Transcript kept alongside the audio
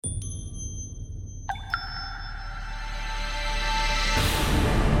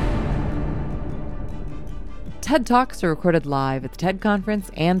TED Talks are recorded live at the TED Conference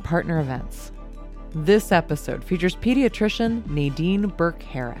and partner events. This episode features pediatrician Nadine Burke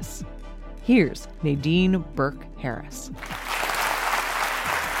Harris. Here's Nadine Burke Harris.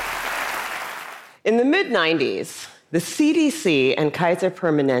 In the mid-90s, the CDC and Kaiser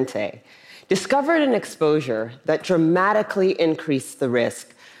Permanente discovered an exposure that dramatically increased the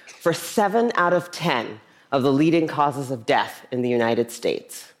risk for 7 out of 10 of the leading causes of death in the United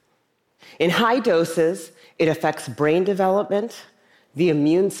States. In high doses, it affects brain development, the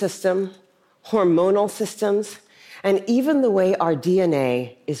immune system, hormonal systems, and even the way our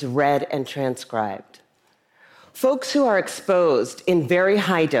DNA is read and transcribed. Folks who are exposed in very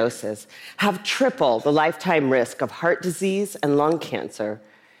high doses have triple the lifetime risk of heart disease and lung cancer,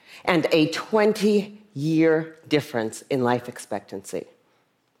 and a 20-year difference in life expectancy.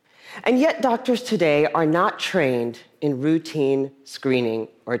 And yet doctors today are not trained in routine screening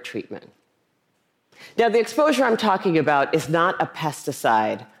or treatment. Now, the exposure I'm talking about is not a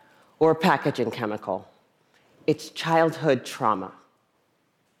pesticide or a packaging chemical. It's childhood trauma.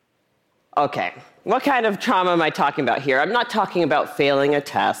 Okay, what kind of trauma am I talking about here? I'm not talking about failing a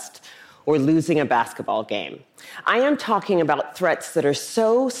test or losing a basketball game. I am talking about threats that are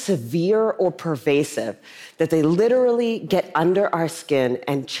so severe or pervasive that they literally get under our skin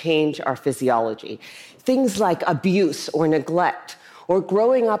and change our physiology. Things like abuse or neglect, or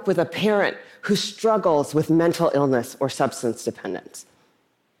growing up with a parent who struggles with mental illness or substance dependence.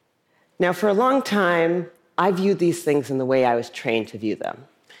 Now, for a long time, I viewed these things in the way I was trained to view them,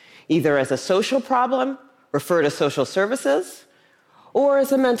 either as a social problem, refer to social services, or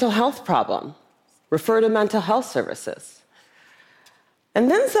as a mental health problem, refer to mental health services.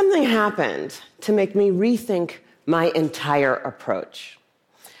 And then something happened to make me rethink my entire approach.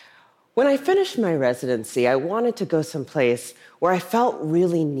 When I finished my residency, I wanted to go someplace where I felt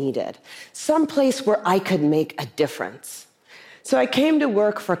really needed, someplace where I could make a difference. So I came to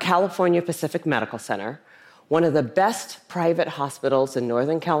work for California Pacific Medical Center, one of the best private hospitals in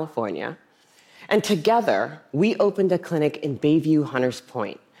Northern California, and together, we opened a clinic in Bayview Hunters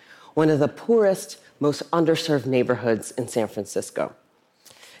Point, one of the poorest, most underserved neighborhoods in San Francisco.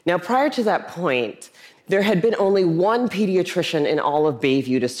 Now, prior to that point, there had been only one pediatrician in all of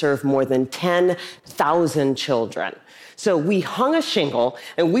Bayview to serve more than 10,000 children. So we hung a shingle,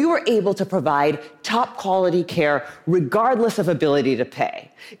 and we were able to provide top quality care regardless of ability to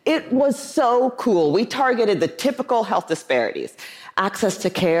pay. It was so cool. We targeted the typical health disparities: access to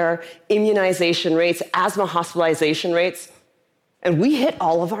care, immunization rates, asthma hospitalization rates, and we hit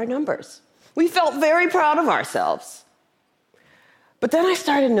all of our numbers. We felt very proud of ourselves. But then I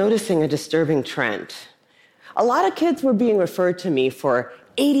started noticing a disturbing trend. A lot of kids were being referred to me for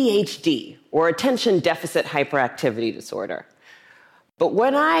ADHD, or attention deficit hyperactivity disorder. But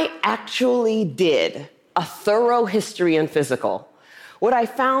when I actually did a thorough history and physical, what I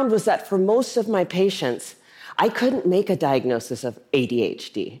found was that for most of my patients, I couldn't make a diagnosis of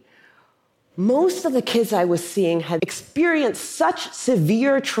ADHD. Most of the kids I was seeing had experienced such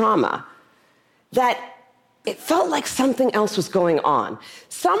severe trauma that it felt like something else was going on.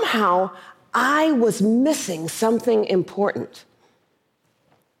 Somehow, I was missing something important.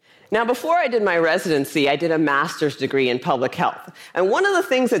 Now, before I did my residency, I did a master's degree in public health. And one of the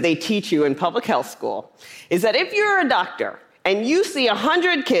things that they teach you in public health school is that if you're a doctor and you see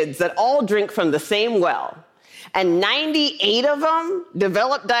 100 kids that all drink from the same well, and 98 of them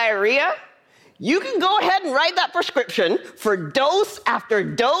develop diarrhea, you can go ahead and write that prescription for dose after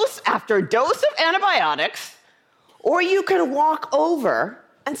dose after dose of antibiotics, or you can walk over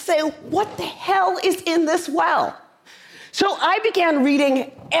and say, what the hell is in this well? So I began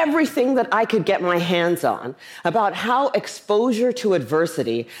reading everything that I could get my hands on about how exposure to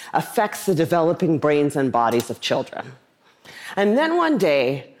adversity affects the developing brains and bodies of children. And then one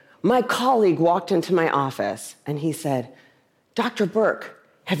day, my colleague walked into my office and he said, "Dr. Burke,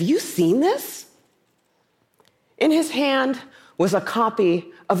 have you seen this?" In his hand was a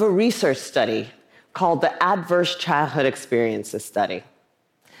copy of a research study called the Adverse Childhood Experiences Study.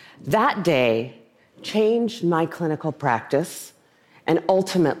 That day changed my clinical practice and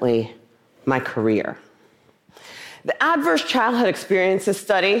ultimately my career. The Adverse Childhood Experiences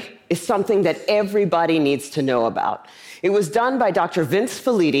Study is something that everybody needs to know about. It was done by Dr. Vince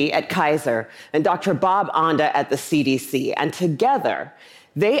Felitti at Kaiser and Dr. Bob Onda at the CDC, and together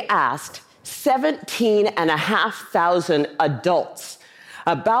they asked 17,500 adults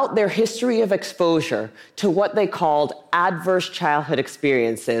about their history of exposure to what they called adverse childhood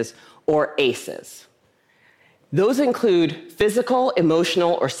experiences, or ACEs. Those include physical,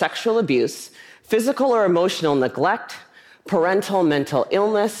 emotional, or sexual abuse, physical or emotional neglect, parental mental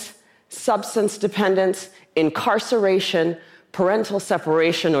illness, substance dependence, incarceration, parental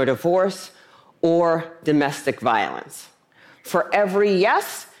separation or divorce, or domestic violence. For every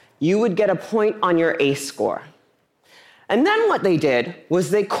yes, you would get a point on your ACE score. And then what they did was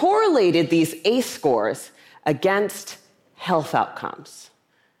they correlated these ACE scores against health outcomes.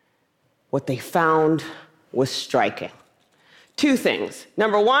 What they found was striking. Two things.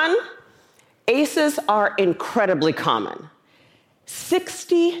 Number one, ACEs are incredibly common.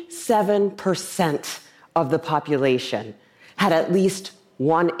 67% of the population had at least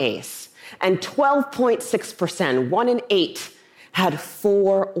one ACE, and 12.6%, 1 in 8, had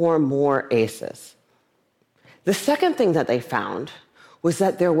 4 or more ACEs. The second thing that they found was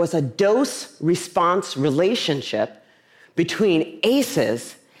that there was a dose-response relationship between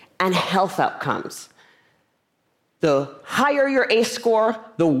ACEs and health outcomes. The higher your ACE score,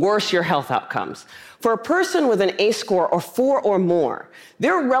 the worse your health outcomes. For a person with an ACE score of 4 or more,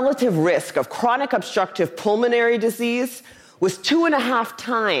 their relative risk of chronic obstructive pulmonary disease was 2.5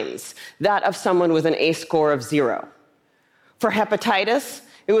 times that of someone with an ACE score of 0. For hepatitis,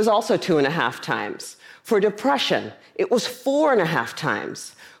 it was also 2.5 times. For depression, it was 4.5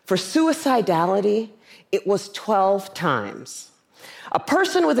 times. For suicidality, it was 12 times. A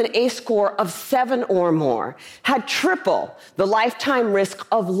person with an ACE score of 7 or more had triple the lifetime risk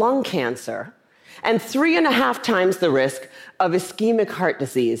of lung cancer and 3.5 times the risk of ischemic heart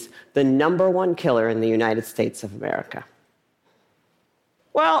disease, the #1 killer in the United States of America.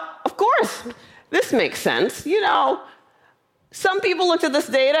 Well, of course, this makes sense. You know, some people looked at this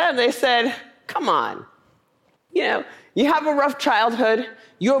data and they said, come on, you have a rough childhood,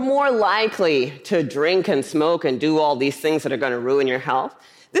 you're more likely to drink and smoke and do all these things that are going to ruin your health.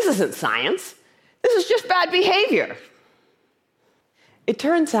 This isn't science. This is just bad behavior. It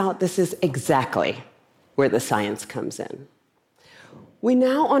turns out this is exactly where the science comes in. We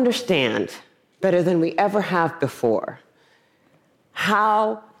now understand, better than we ever have before,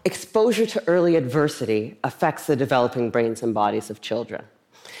 how exposure to early adversity affects the developing brains and bodies of children.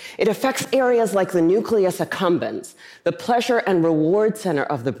 It affects areas like the nucleus accumbens, the pleasure and reward center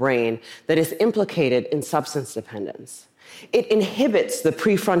of the brain that is implicated in substance dependence. It inhibits the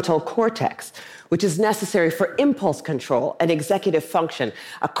prefrontal cortex, which is necessary for impulse control and executive function,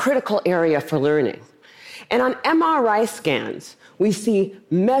 a critical area for learning. And on MRI scans, we see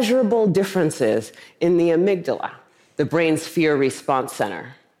measurable differences in the amygdala, the brain's fear response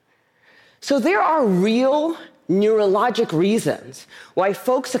center. So there are real neurologic reasons why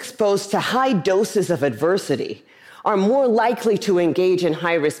folks exposed to high doses of adversity are more likely to engage in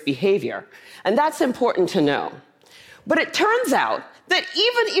high-risk behavior. And that's important to know. But it turns out that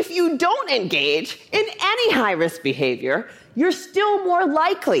even if you don't engage in any high-risk behavior, you're still more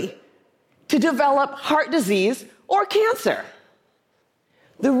likely to develop heart disease or cancer.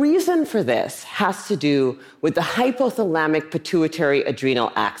 The reason for this has to do with the hypothalamic pituitary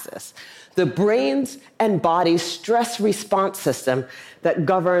adrenal axis, the brain's and body's stress response system that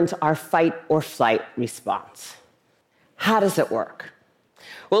governs our fight or flight response. How does it work?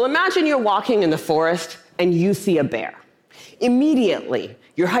 Well, imagine you're walking in the forest and you see a bear. Immediately,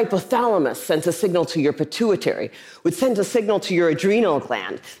 your hypothalamus sends a signal to your pituitary, which sends a signal to your adrenal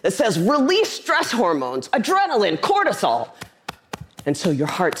gland that says, release stress hormones, adrenaline, cortisol. And so your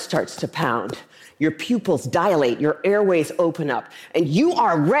heart starts to pound, your pupils dilate, your airways open up, and you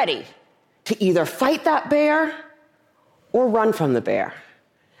are ready to either fight that bear or run from the bear.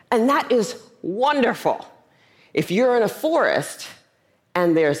 And that is wonderful if you're in a forest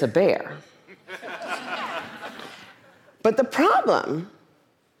and there's a bear. But the problem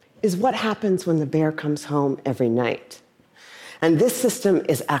is what happens when the bear comes home every night. And this system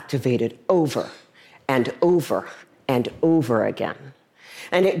is activated over and over and over again.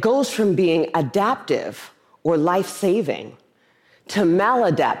 And it goes from being adaptive or life-saving to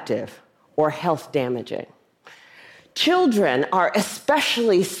maladaptive or health-damaging. Children are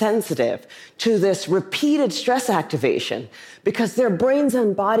especially sensitive to this repeated stress activation because their brains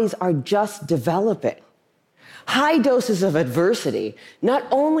and bodies are just developing. High doses of adversity not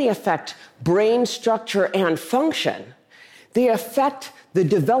only affect brain structure and function, they affect the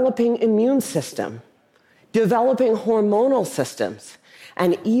developing immune system, developing hormonal systems,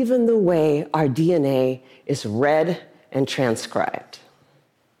 and even the way our DNA is read and transcribed.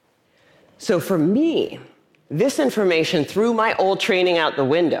 So for me, this information threw my old training out the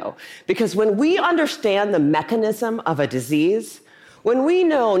window, because when we understand the mechanism of a disease, when we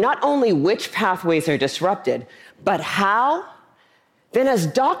know not only which pathways are disrupted, but how, then as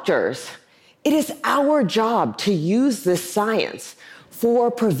doctors, it is our job to use this science for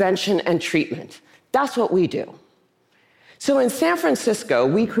prevention and treatment. That's what we do. So in San Francisco,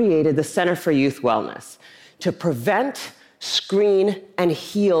 we created the Center for Youth Wellness to prevent, screen, and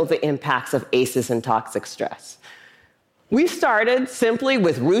heal the impacts of ACEs and toxic stress. We started simply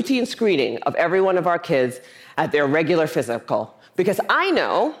with routine screening of every one of our kids at their regular physical, because I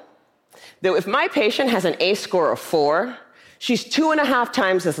know that if my patient has an ACE score of 4, she's 2.5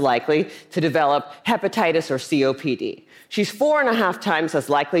 times as likely to develop hepatitis or COPD. She's 4.5 times as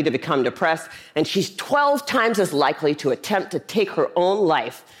likely to become depressed, and she's 12 times as likely to attempt to take her own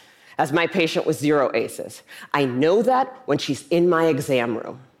life as my patient with 0 ACEs. I know that when she's in my exam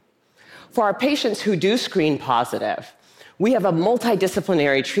room. For our patients who do screen positive, we have a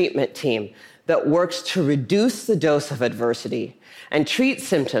multidisciplinary treatment team that works to reduce the dose of adversity and treat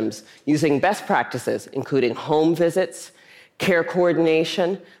symptoms using best practices, including home visits, care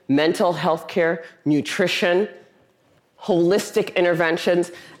coordination, mental health care, nutrition, holistic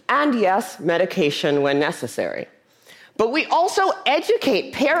interventions, and yes, medication when necessary. But we also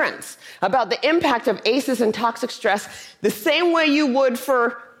educate parents about the impact of ACEs and toxic stress the same way you would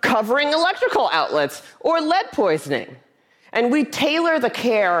for covering electrical outlets or lead poisoning. And we tailor the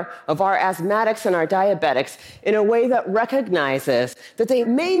care of our asthmatics and our diabetics in a way that recognizes that they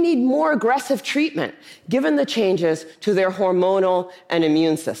may need more aggressive treatment given the changes to their hormonal and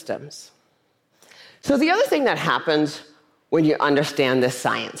immune systems. So the other thing that happens when you understand this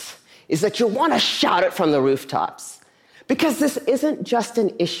science is that you want to shout it from the rooftops, because this isn't just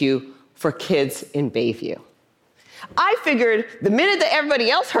an issue for kids in Bayview. I figured the minute that everybody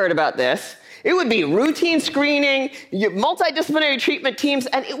else heard about this, it would be routine screening, multidisciplinary treatment teams,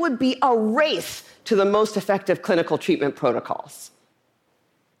 and it would be a race to the most effective clinical treatment protocols.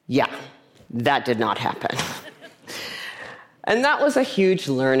 Yeah, that did not happen. And that was a huge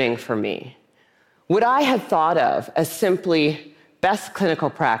learning for me. What I had thought of as simply best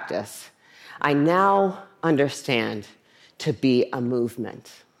clinical practice, I now understand to be a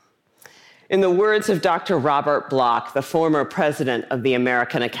movement. In the words of Dr. Robert Block, the former president of the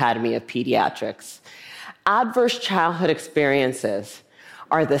American Academy of Pediatrics, adverse childhood experiences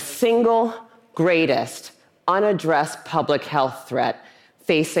are the single greatest unaddressed public health threat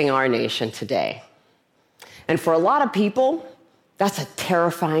facing our nation today. And for a lot of people, that's a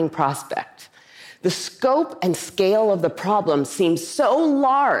terrifying prospect. The scope and scale of the problem seems so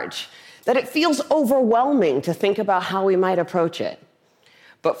large that it feels overwhelming to think about how we might approach it.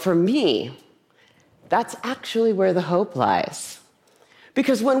 But for me, that's actually where the hope lies.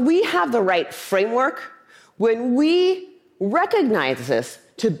 Because when we have the right framework, when we recognize this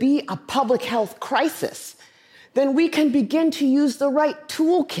to be a public health crisis, then we can begin to use the right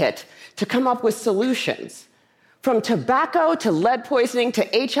toolkit to come up with solutions. From tobacco to lead poisoning to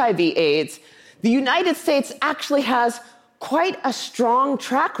HIV/AIDS, the United States actually has quite a strong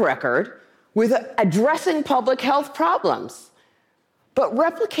track record with addressing public health problems. But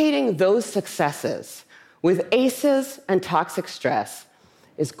replicating those successes with ACEs and toxic stress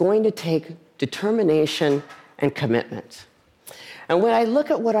is going to take determination and commitment. And when I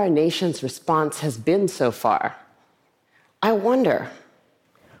look at what our nation's response has been so far, I wonder,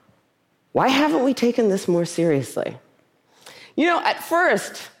 why haven't we taken this more seriously? You know, at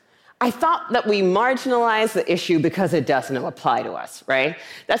first, I thought that we marginalized the issue because it doesn't apply to us, right?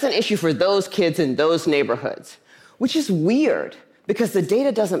 That's an issue for those kids in those neighborhoods, which is weird because the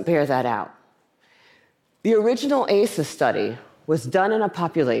data doesn't bear that out. The original ACEs study was done in a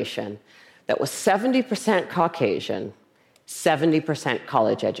population that was 70% Caucasian, 70%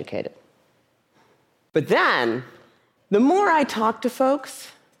 college educated. But then, the more I talk to folks,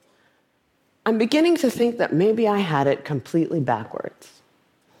 I'm beginning to think that maybe I had it completely backwards.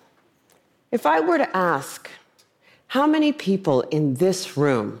 If I were to ask how many people in this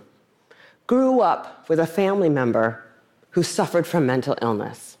room grew up with a family member who suffered from mental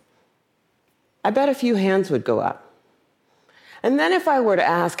illness, I bet a few hands would go up. And then if I were to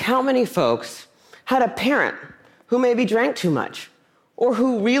ask how many folks had a parent who maybe drank too much, or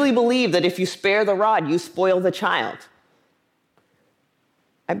who really believed that if you spare the rod, you spoil the child,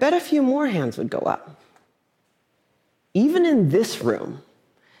 I bet a few more hands would go up. Even in this room,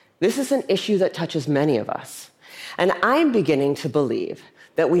 this is an issue that touches many of us. And I'm beginning to believe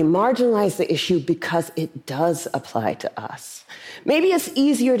that we marginalize the issue because it does apply to us. Maybe it's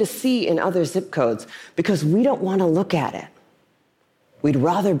easier to see in other zip codes because we don't want to look at it. We'd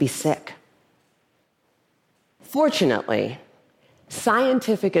rather be sick. Fortunately,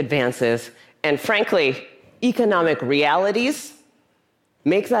 scientific advances and, frankly, economic realities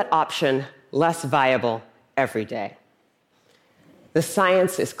make that option less viable every day. The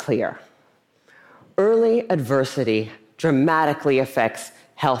science is clear. Early adversity dramatically affects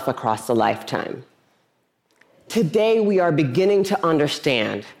health across a lifetime. Today, we are beginning to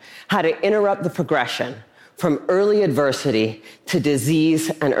understand how to interrupt the progression from early adversity to disease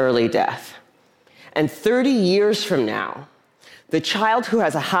and early death. And 30 years from now, the child who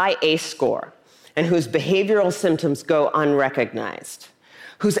has a high ACE score and whose behavioral symptoms go unrecognized,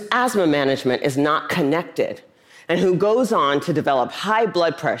 whose asthma management is not connected, and who goes on to develop high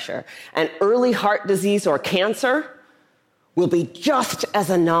blood pressure and early heart disease or cancer will be just as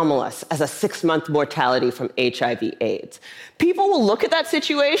anomalous as a 6-month mortality from HIV/AIDS. People will look at that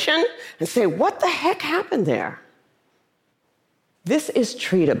situation and say, what the heck happened there? This is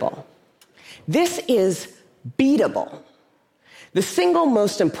treatable. This is beatable. The single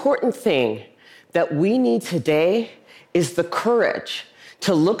most important thing that we need today is the courage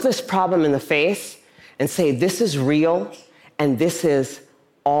to look this problem in the face and say, this is real, and this is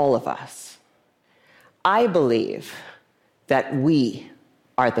all of us. I believe that we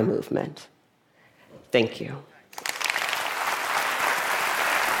are the movement. Thank you.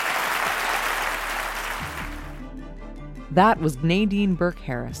 That was Nadine Burke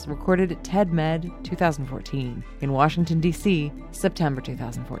Harris, recorded at TED Med 2014 in Washington, D.C., September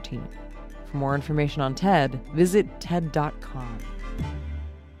 2014. For more information on TED, visit TED.com.